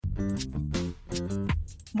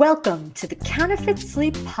Welcome to the Counterfeit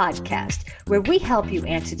Sleep Podcast, where we help you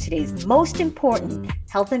answer today's most important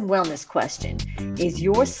health and wellness question. Is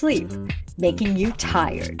your sleep making you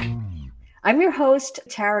tired? I'm your host,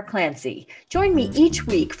 Tara Clancy. Join me each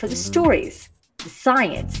week for the stories, the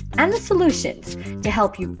science, and the solutions to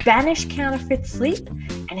help you banish counterfeit sleep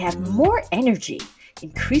and have more energy,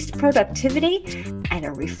 increased productivity, and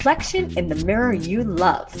a reflection in the mirror you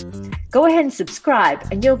love. Go ahead and subscribe,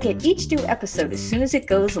 and you'll get each new episode as soon as it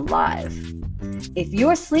goes live. If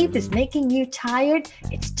your sleep is making you tired,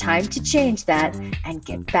 it's time to change that and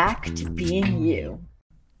get back to being you.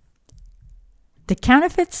 The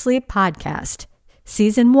Counterfeit Sleep Podcast,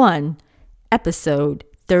 Season 1, Episode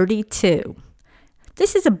 32.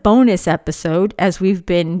 This is a bonus episode as we've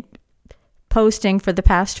been posting for the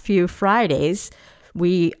past few Fridays.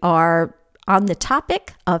 We are on the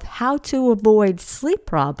topic of how to avoid sleep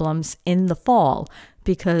problems in the fall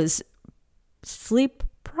because sleep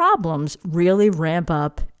problems really ramp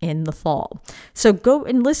up in the fall. So go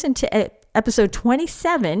and listen to episode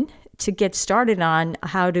 27 to get started on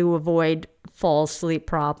how to avoid fall sleep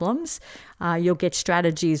problems. You'll get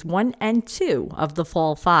strategies 1 and 2 of the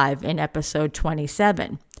fall 5 in episode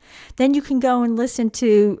 27. Then you can go and listen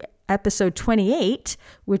to episode 28,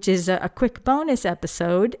 which is a quick bonus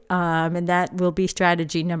episode, and that will be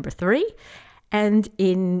strategy number 3. And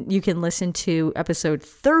you can listen to episode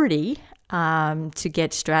 30 to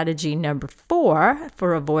get strategy number 4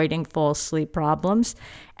 for avoiding fall sleep problems.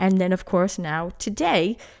 And then, of course, now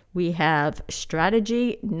today we have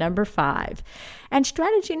strategy number 5. And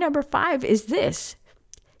strategy number 5 is this: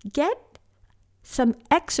 get some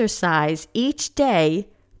exercise each day,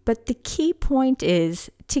 but the key point is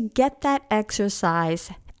to get that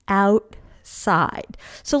exercise outside.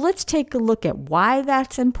 So let's take a look at why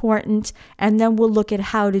that's important, and then we'll look at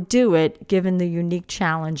how to do it given the unique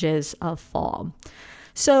challenges of fall.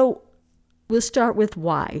 So we'll start with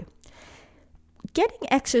why. Getting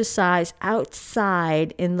exercise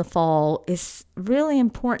outside in the fall is really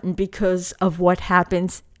important because of what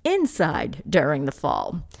happens inside during the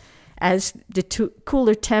fall. As the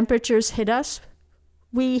cooler temperatures hit us,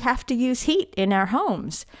 we have to use heat in our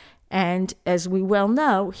homes. And as we well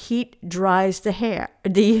know, heat dries the air,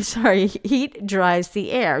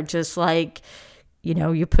 just like,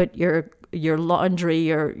 you put your laundry,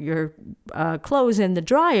 your clothes in the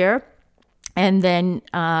dryer, and then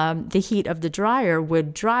the heat of the dryer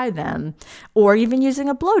would dry them, or even using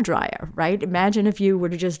a blow dryer, right? Imagine if you were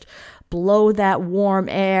to just blow that warm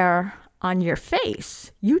air on your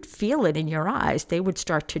face, you'd feel it in your eyes. They would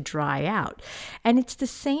start to dry out. And it's the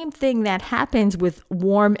same thing that happens with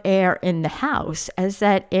warm air in the house. As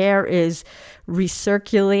that air is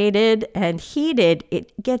recirculated and heated,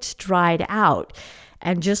 it gets dried out.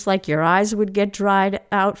 And just like your eyes would get dried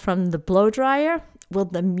out from the blow dryer, well,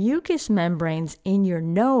 the mucous membranes in your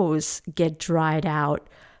nose get dried out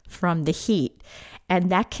from the heat. And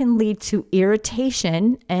that can lead to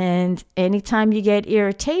irritation. And anytime you get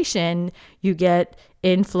irritation, you get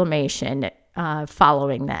inflammation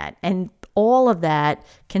following that. And all of that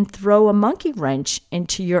can throw a monkey wrench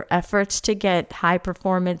into your efforts to get high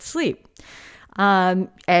performance sleep.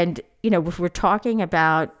 If we're talking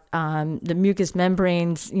about the mucous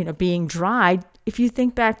membranes, being dried, if you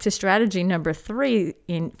think back to strategy number 3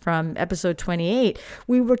 from episode 28,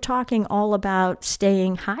 we were talking all about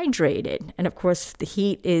staying hydrated. And of course, the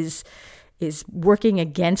heat is working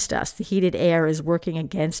against us. The heated air is working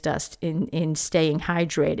against us in staying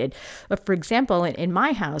hydrated. But for example, in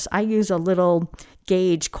my house, I use a little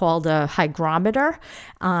gauge called a hygrometer,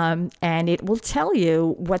 and it will tell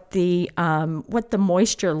you what the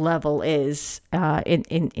moisture level is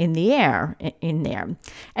in the air in there.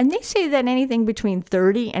 And they say that anything between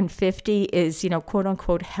 30 and 50 is, quote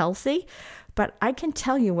unquote, healthy. But I can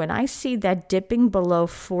tell you, when I see that dipping below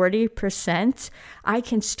 40%, I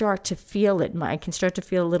can start to feel it. I can start to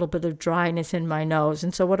feel a little bit of dryness in my nose.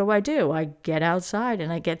 And so what do? I get outside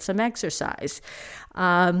and I get some exercise.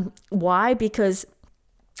 Why? Because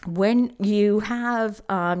when you have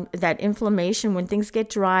that inflammation, when things get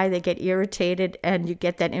dry, they get irritated, and you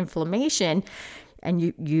get that inflammation, and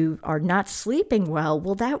you are not sleeping well,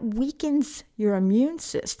 that weakens your immune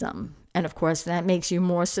system. And of course, that makes you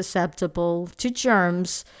more susceptible to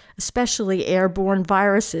germs, especially airborne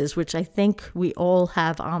viruses, which I think we all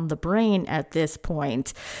have on the brain at this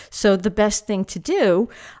point. So the best thing to do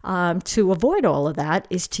to avoid all of that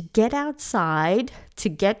is to get outside, to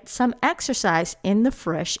get some exercise in the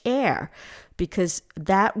fresh air, because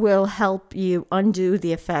that will help you undo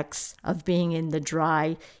the effects of being in the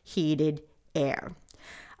dry, heated air.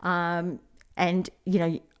 And,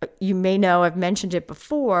 you may know, I've mentioned it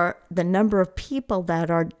before, the number of people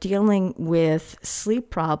that are dealing with sleep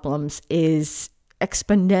problems is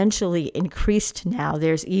exponentially increased now.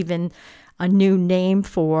 There's even a new name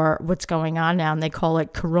for what's going on now, and they call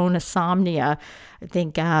it coronasomnia. I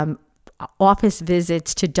think office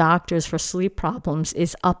visits to doctors for sleep problems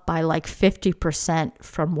is up by like 50%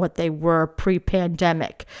 from what they were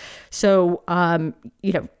pre-pandemic. So,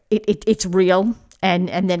 it's real.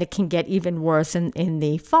 And then it can get even worse in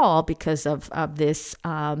the fall because of this,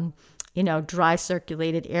 dry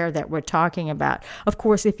circulated air that we're talking about. Of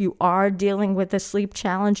course, if you are dealing with a sleep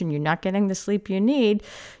challenge and you're not getting the sleep you need,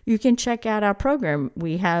 you can check out our program.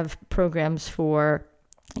 We have programs for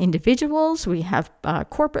individuals, we have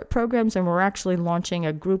corporate programs, and we're actually launching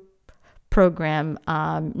a group program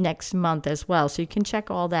next month as well. So you can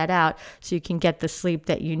check all that out so you can get the sleep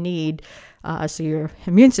that you need so your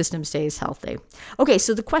immune system stays healthy. Okay,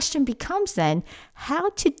 so the question becomes then, how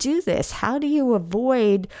to do this? How do you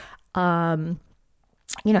avoid how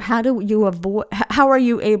are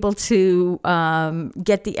you able to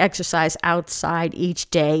get the exercise outside each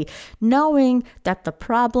day, knowing that the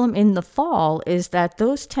problem in the fall is that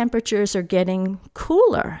those temperatures are getting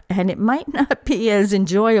cooler and it might not be as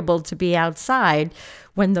enjoyable to be outside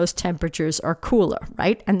when those temperatures are cooler,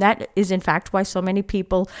 right? And that is in fact why so many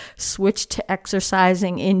people switch to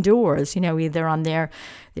exercising indoors, either on their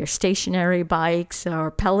stationary bikes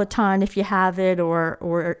or Peloton if you have it,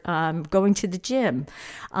 or going to the gym.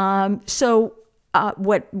 So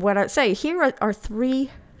what I say here are three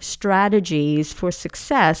strategies for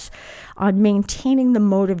success on maintaining the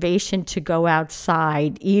motivation to go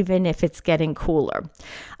outside, even if it's getting cooler.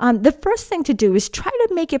 The first thing to do is try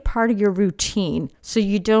to make it part of your routine so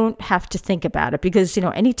you don't have to think about it. Because,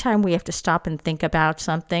 anytime we have to stop and think about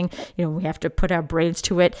something, we have to put our brains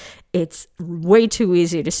to it. It's way too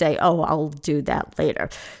easy to say, oh, I'll do that later.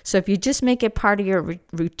 So if you just make it part of your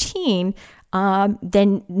routine,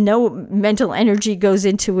 then no mental energy goes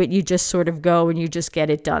into it. You just sort of go and you just get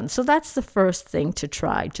it done. So that's the first thing to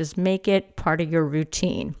try. Just make it part of your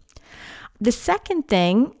routine. The second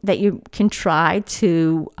thing that you can try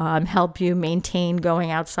to help you maintain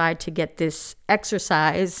going outside to get this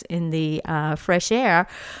exercise in the fresh air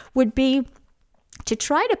would be to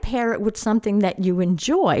try to pair it with something that you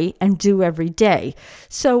enjoy and do every day.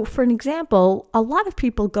 So for an example, a lot of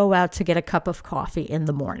people go out to get a cup of coffee in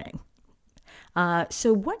the morning.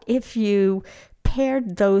 So what if you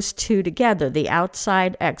paired those two together, the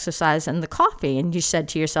outside exercise and the coffee, and you said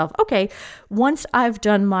to yourself, okay, once I've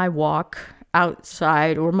done my walk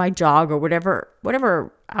outside or my jog or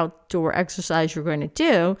whatever outdoor exercise you're going to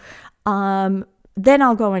do, then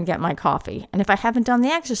I'll go and get my coffee. And if I haven't done the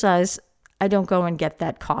exercise, I don't go and get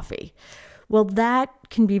that coffee. Well, that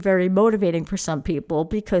can be very motivating for some people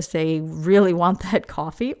because they really want that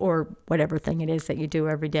coffee or whatever thing it is that you do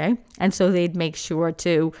every day. And so they'd make sure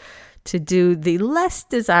to do the less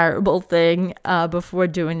desirable thing before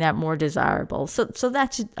doing that more desirable. So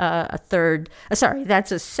that's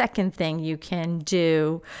that's a second thing you can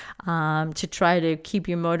do to try to keep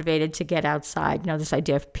you motivated to get outside. This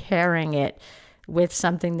idea of pairing it with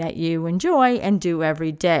something that you enjoy and do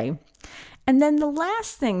every day. And then the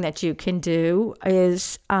last thing that you can do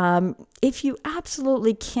is if you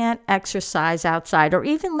absolutely can't exercise outside, or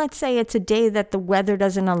even let's say it's a day that the weather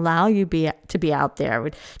doesn't allow you to be out there.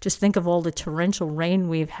 Just think of all the torrential rain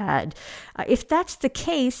we've had. If that's the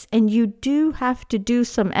case and you do have to do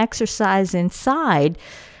some exercise inside,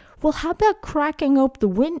 well, how about cracking open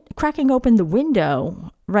the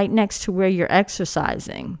window right next to where you're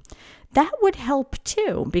exercising? That would help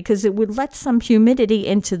too, because it would let some humidity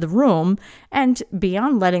into the room, and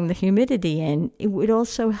beyond letting the humidity in, it would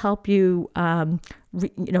also help you,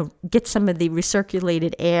 get some of the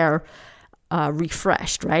recirculated air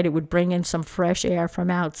refreshed, right? It would bring in some fresh air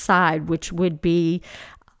from outside, which would be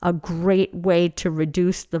a great way to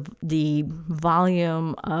reduce the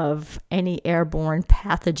volume of any airborne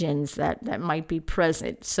pathogens that might be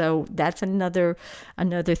present. So that's another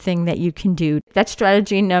thing that you can do. That's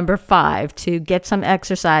strategy number 5, to get some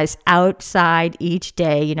exercise outside each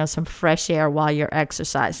day, some fresh air while you're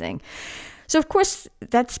exercising. So, of course,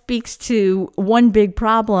 that speaks to one big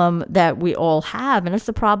problem that we all have, and it's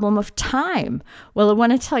the problem of time. Well, I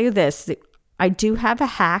want to tell you this. I do have a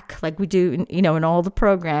hack, like we do, in all the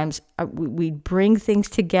programs. We bring things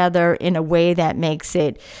together in a way that makes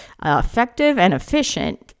it effective and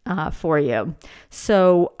efficient. for you.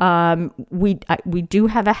 So we do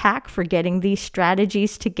have a hack for getting these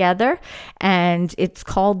strategies together, and it's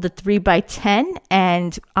called the 3x10,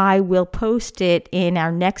 and I will post it in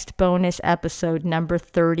our next bonus episode, number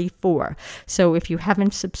 34. So if you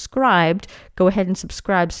haven't subscribed, go ahead and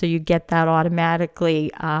subscribe so you get that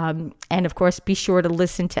automatically. And of course, be sure to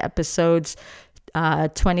listen to episodes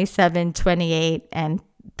 27, 28, and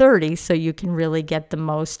 30 so you can really get the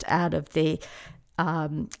most out of the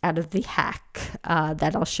hack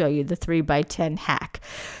that I'll show you, the 3x10 hack.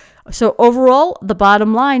 So overall, the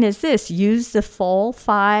bottom line is this: use the fall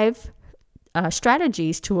 5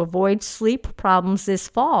 strategies to avoid sleep problems this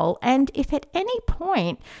fall. And if at any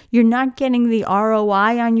point you're not getting the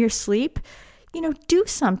ROI on your sleep, do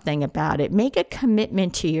something about it. Make a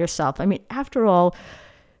commitment to yourself. I mean, after all,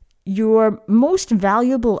 your most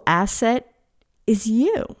valuable asset is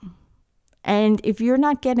you. And if you're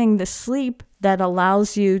not getting the sleep that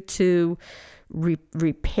allows you to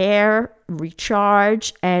repair,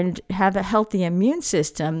 recharge, and have a healthy immune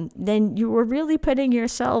system, then you are really putting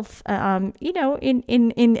yourself,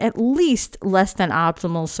 in at least less than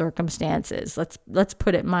optimal circumstances. Let's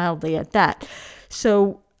put it mildly at that.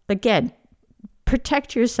 So again,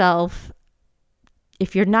 protect yourself.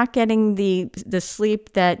 If you're not getting the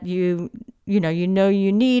sleep that you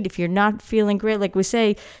need, if you're not feeling great, like we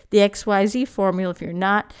say, the XYZ formula,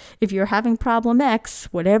 if you're having problem X,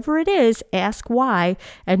 whatever it is, ask why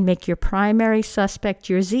and make your primary suspect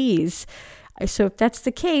your Z's. So if that's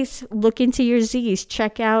the case, look into your Z's.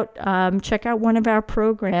 Check out one of our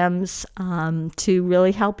programs to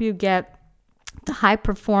really help you get the high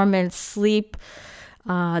performance sleep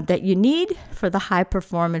that you need for the high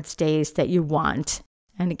performance days that you want.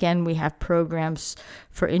 And again, we have programs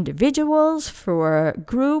for individuals, for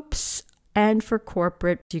groups, and for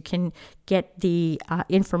corporate. You can get the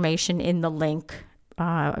information in the link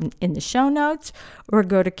in the show notes, or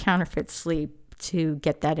go to Counterfeit Sleep to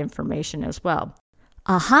get that information as well.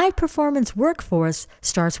 A high-performance workforce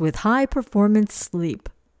starts with high-performance sleep.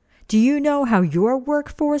 Do you know how your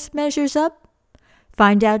workforce measures up?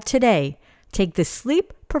 Find out today. Take the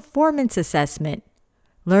Sleep Performance Assessment.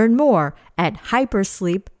 Learn more at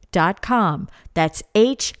hypersleep.com. That's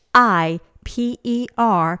HIPER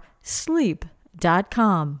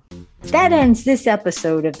sleep.com. That ends this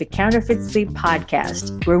episode of the Counterfeit Sleep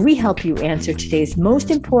Podcast, where we help you answer today's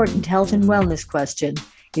most important health and wellness question: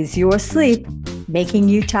 is your sleep making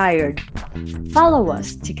you tired? Follow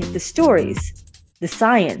us to get the stories, the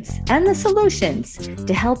science, and the solutions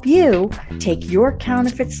to help you take your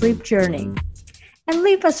counterfeit sleep journey. And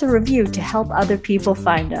leave us a review to help other people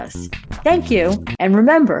find us. Thank you. And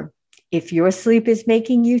remember, if your sleep is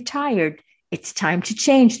making you tired, it's time to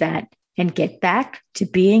change that and get back to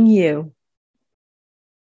being you.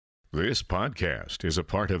 This podcast is a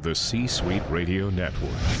part of the C-Suite Radio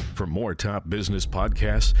Network. For more top business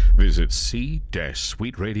podcasts, visit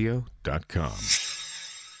c-suiteradio.com.